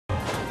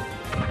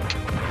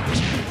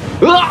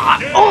Ah!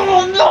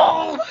 Oh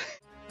no!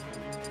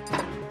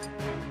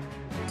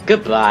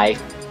 Goodbye.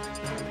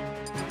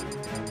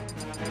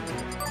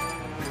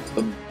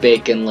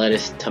 Bacon,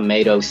 lettuce,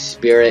 tomato,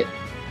 spirit.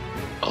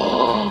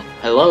 Oh,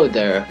 hello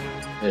there,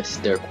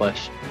 Mr.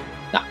 Question.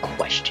 Not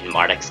question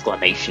mark,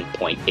 exclamation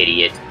point,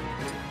 idiot.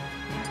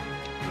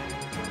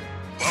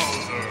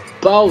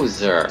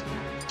 Bowser.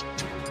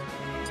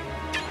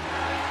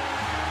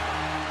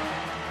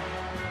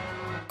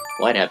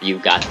 What have you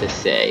got to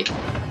say?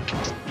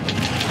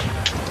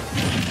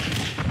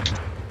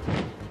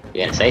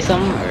 You gonna say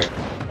something, or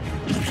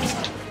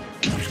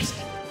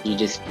you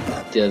just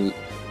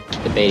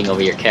debating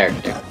over your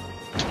character?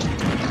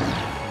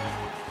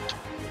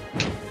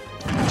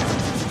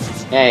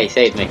 Hey,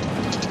 save me.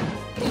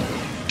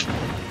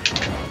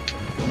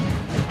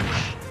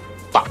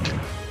 Fuck.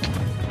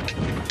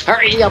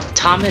 Hurry up,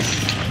 Thomas!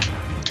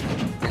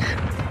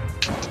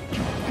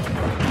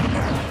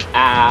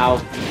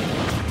 Ow.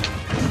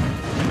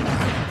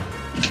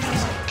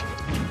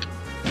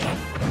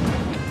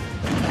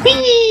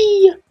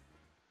 Whee!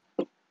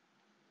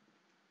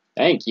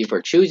 Thank you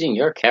for choosing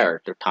your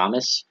character,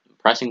 Thomas.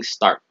 Pressing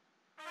start.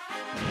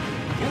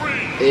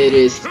 It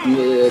is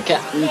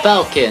Captain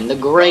Falcon, the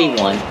gray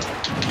one.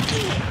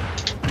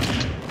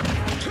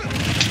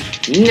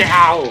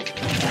 Now!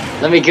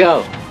 Let me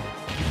go.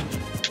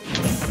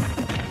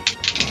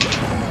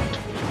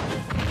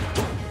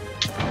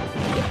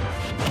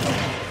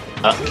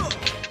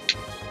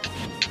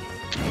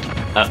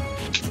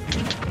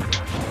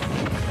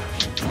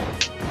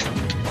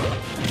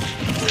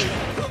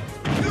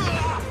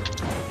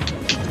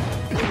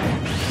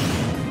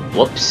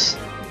 Whoops.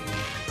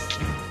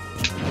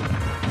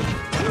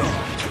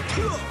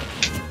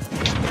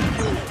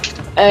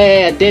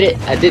 Hey, I did it.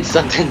 I did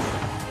something.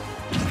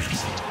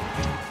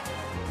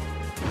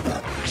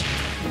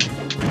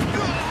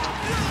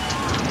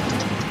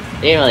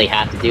 Didn't really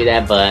have to do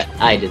that, but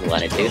I just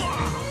wanted to.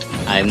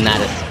 I'm not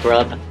a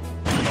scrub.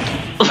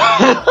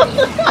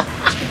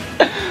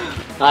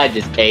 I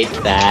just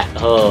aced that.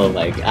 Oh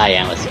my god, I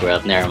am a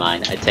scrub. Never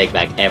mind. I take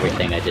back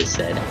everything I just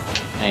said.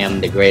 I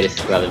am the greatest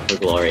scrub for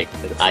glory.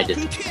 Because I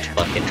just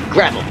fucking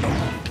grab him.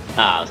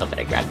 Ah, I was hoping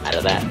I grabbed him out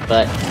of that.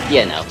 But,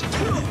 yeah, no.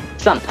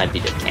 Sometimes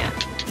you just can't.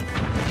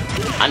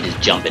 I'm just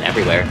jumping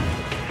everywhere.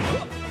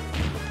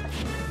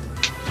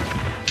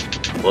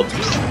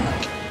 Whoops.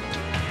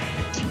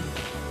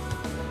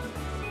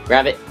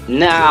 Grab it.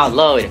 Now,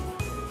 load.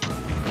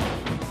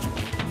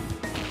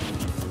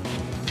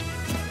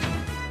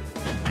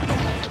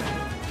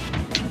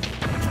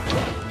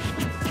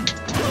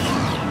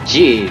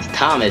 Jeez,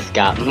 Thomas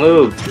got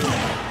moved.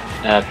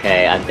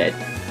 Okay, I'm dead.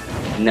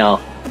 No,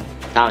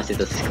 Thomas is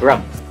a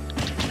scrub.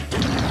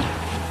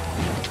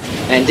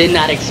 And did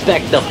not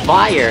expect the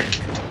fire.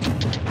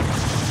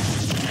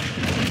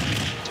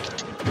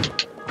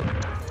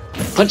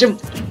 Punch him.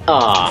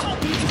 Ah.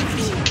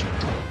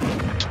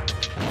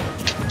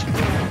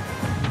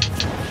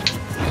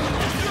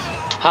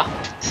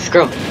 Ha,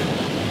 screw.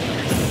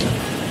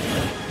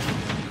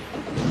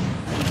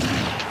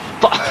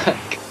 Fuck.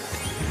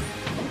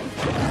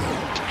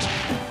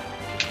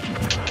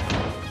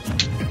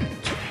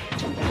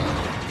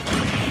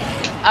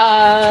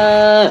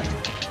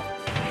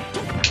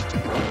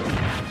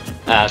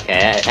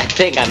 Okay, I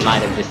think I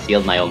might have just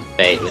sealed my own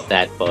fate with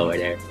that forward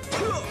air.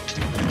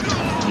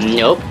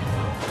 Nope.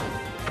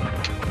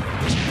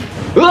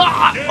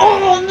 Ah!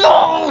 Oh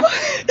no!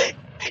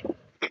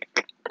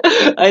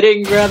 I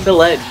didn't grab the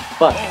ledge.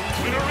 Fuck.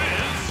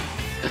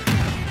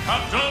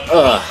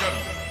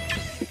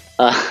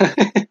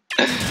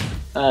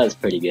 That was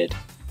pretty good.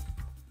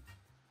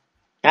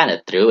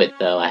 Kinda threw it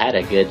though. I had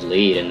a good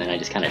lead and then I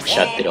just kinda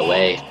chucked it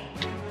away.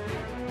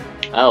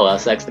 Oh well,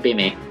 sucks to be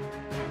me.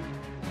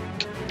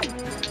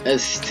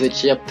 Let's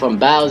switch up from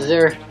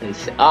Bowser.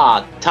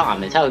 Ah,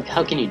 Thomas, how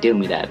can you do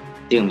me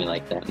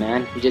like that,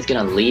 man? You're just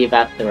gonna leave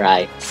after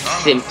I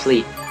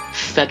simply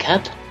fuck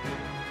up?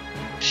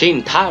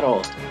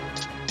 Shintaro!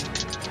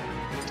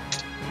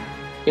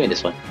 Give me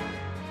this one.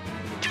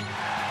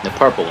 The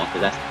purple one,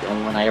 because that's the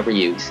only one I ever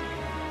use.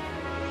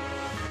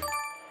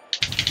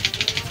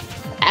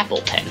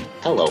 Apple Pen.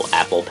 Hello,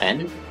 Apple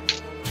Pen.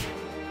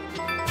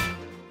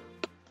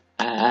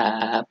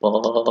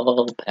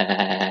 Apple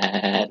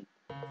Pen.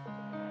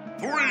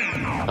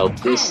 Hope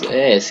this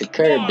is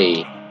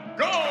Kirby.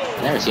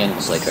 I've never seen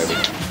anyone play Kirby.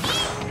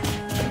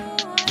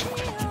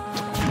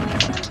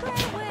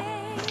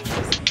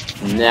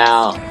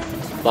 Now,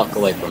 fuck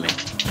away from me.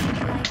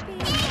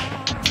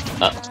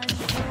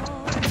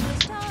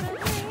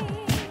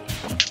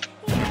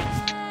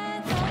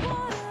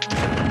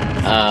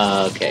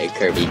 Okay,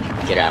 Kirby,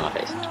 get out of my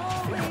face.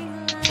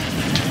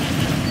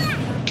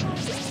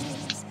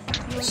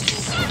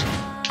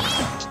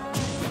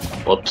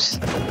 Whoops.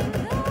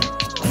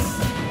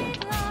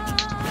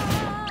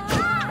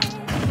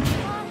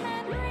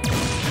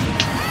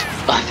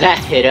 Oh, that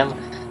hit him.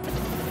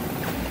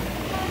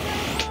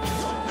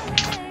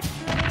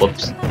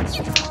 Whoops.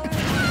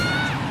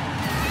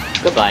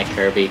 Goodbye,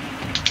 Kirby.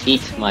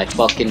 Eat my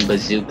fucking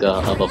bazooka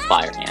of a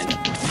fire hand.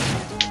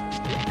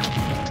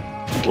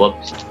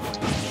 Whoops.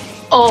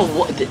 Oh,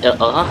 what?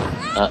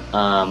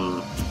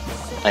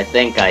 I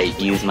think I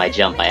used my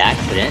jump by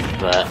accident,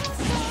 but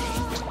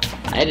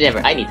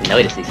I need to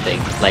notice these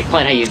things. Like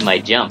when I used my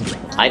jump,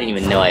 I didn't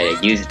even know I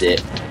had used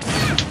it.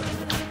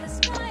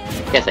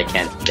 Guess I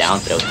can't down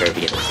throw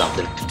Kirby into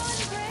something.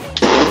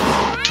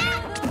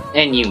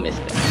 And you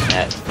missed it.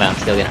 But I'm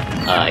still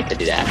gonna. I could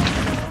do that.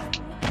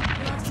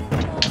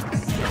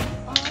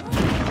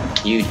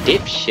 You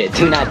dipshit!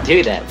 Do not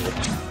do that.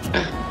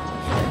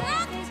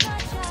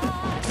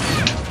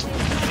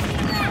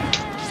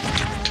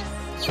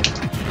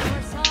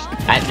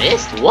 I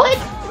missed? What?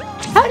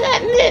 How did I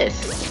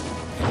miss?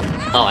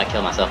 Oh, I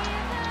killed myself.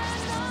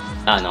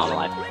 Oh no, I'm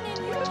alive.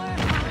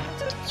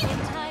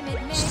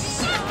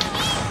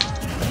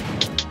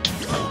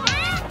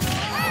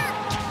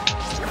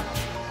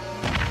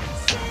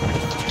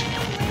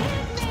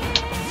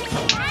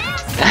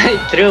 I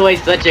threw away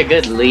such a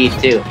good lead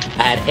too.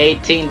 I had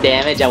 18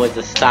 damage, I was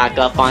to stock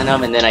up on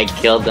them, and then I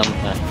killed them.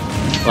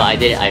 Well, I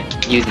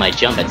used my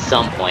jump at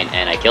some point,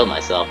 and I killed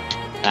myself.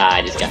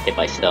 I just got hit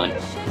by stone.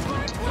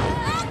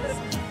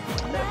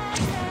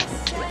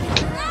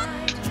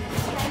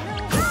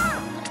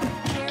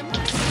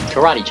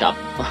 Karate chop.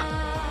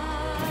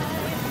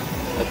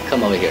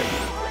 Come over here.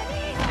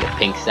 You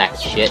pink sack of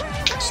shit.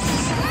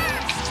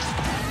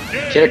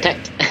 Shit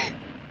attacked.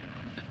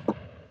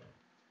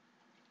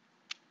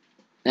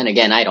 Then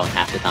again, I don't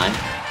have the time.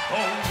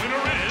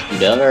 You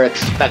never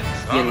expect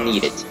you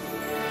need it.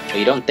 But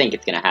you don't think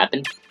it's gonna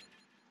happen.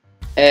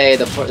 Hey,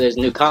 there's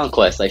new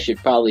conquest. I should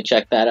probably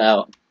check that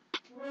out.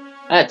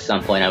 At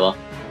some point I will.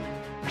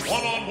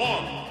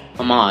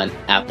 Come on,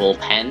 Apple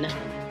Pen.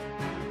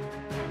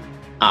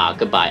 Ah,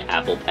 goodbye,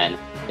 Apple Pen.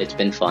 It's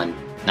been fun.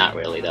 Not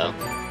really, though.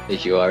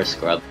 Because you are a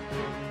scrub.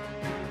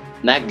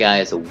 That guy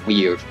has a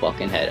weird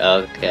fucking head.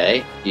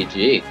 Okay,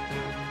 GG.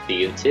 To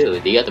you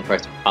too. The other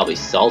person was probably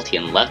salty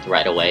and left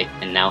right away,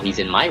 and now he's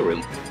in my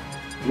room.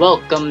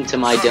 Welcome to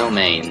my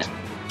domain.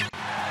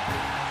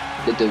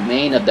 The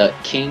domain of the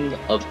King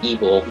of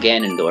Evil,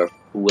 Ganondorf,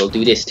 who will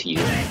do this to you.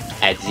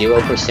 At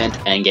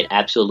 0% and get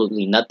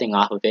absolutely nothing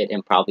off of it,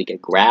 and probably get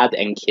grabbed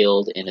and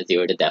killed in a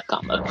 0 to death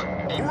combo.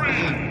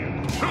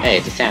 Hey,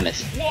 it's a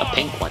Samus. A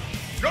pink one.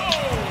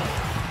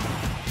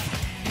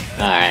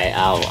 Alright,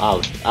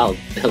 I'll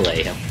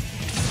delay him.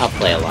 I'll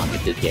play along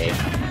with this game.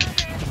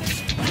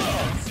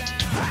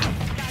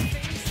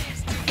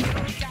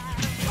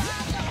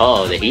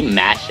 Oh, did he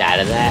mash out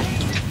of that?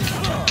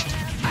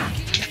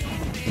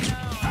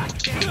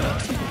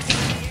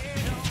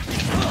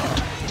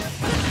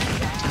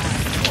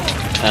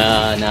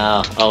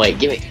 No. Oh wait,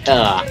 give me,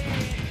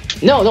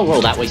 no, don't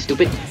roll that way,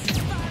 stupid.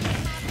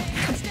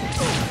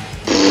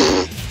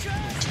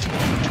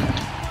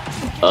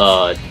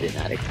 Oh, did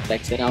not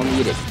expect that I'll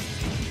need it.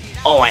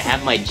 Oh, I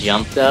have my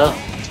jump though?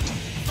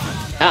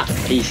 Ah,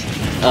 peace.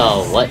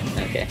 Oh, what?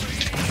 Okay.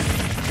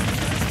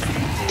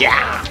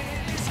 Yeah!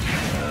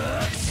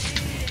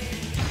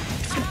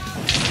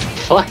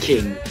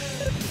 Fucking!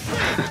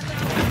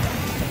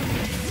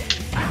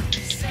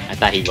 I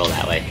thought he'd roll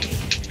that way.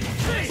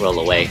 Roll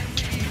away.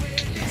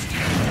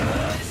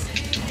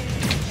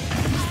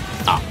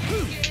 Oh.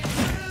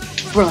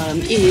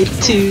 From it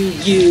to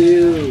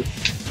you!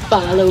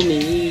 Follow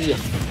me!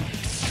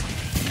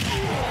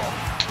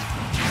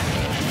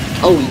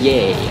 Oh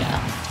yeah!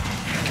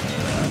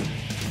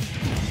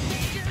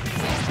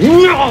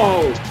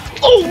 No!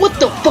 Oh, what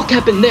the fuck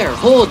happened there?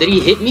 Oh, did he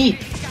hit me?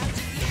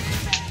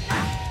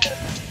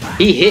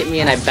 He hit me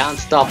and I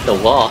bounced off the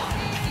wall.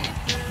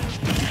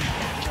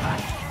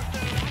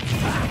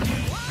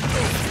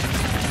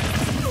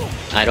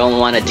 I don't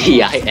want to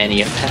DI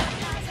any of that.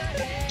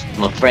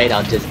 I'm afraid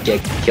I'll just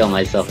kill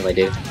myself if I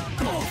do.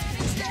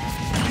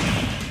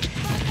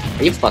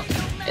 Are you fucking...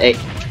 Hey.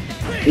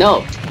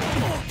 No!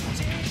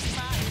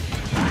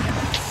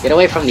 Get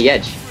away from the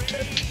edge.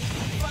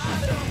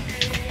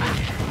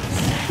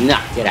 Nah,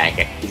 get out of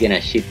here. He's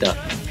gonna shoot the...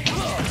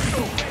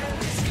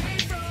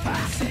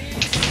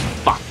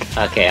 Fuck.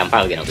 Okay, I'm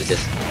probably gonna lose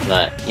this.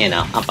 But, you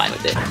know, I'm fine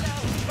with it.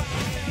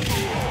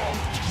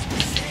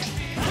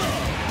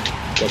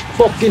 Get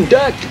fucking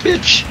decked,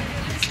 bitch!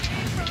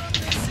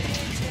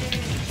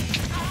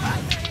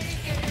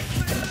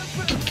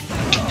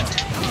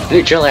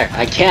 Neutral air.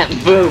 I can't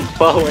move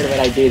forward when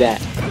I do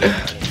that.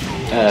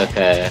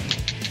 Okay.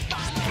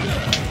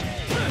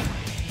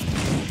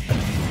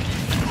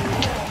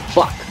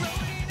 Fuck.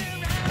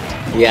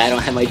 Yeah, I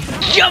don't have my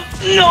jump.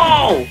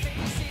 No!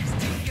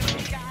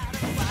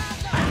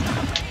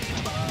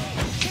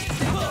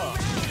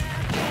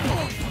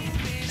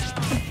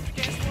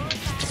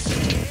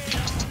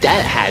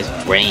 That has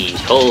range.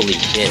 Holy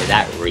shit,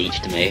 that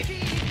reached me.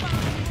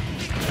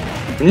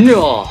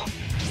 No!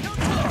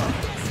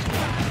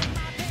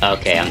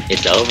 Okay,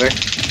 it's over.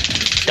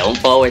 Don't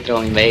forward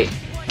throw me, mate.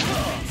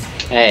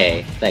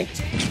 Hey,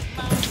 thanks.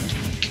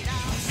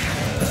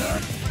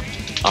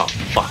 Oh,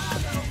 fuck.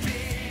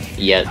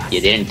 You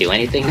didn't do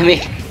anything to me?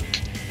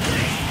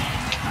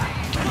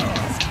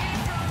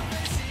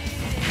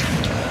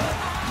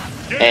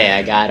 Hey,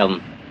 I got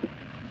him.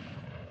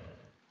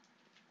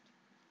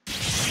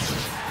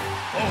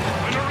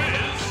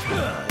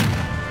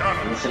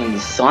 Listening to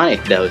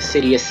Sonic though,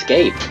 City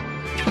Escape.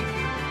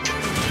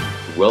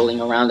 Rolling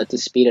around at the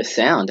speed of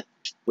sound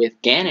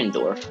with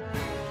Ganondorf.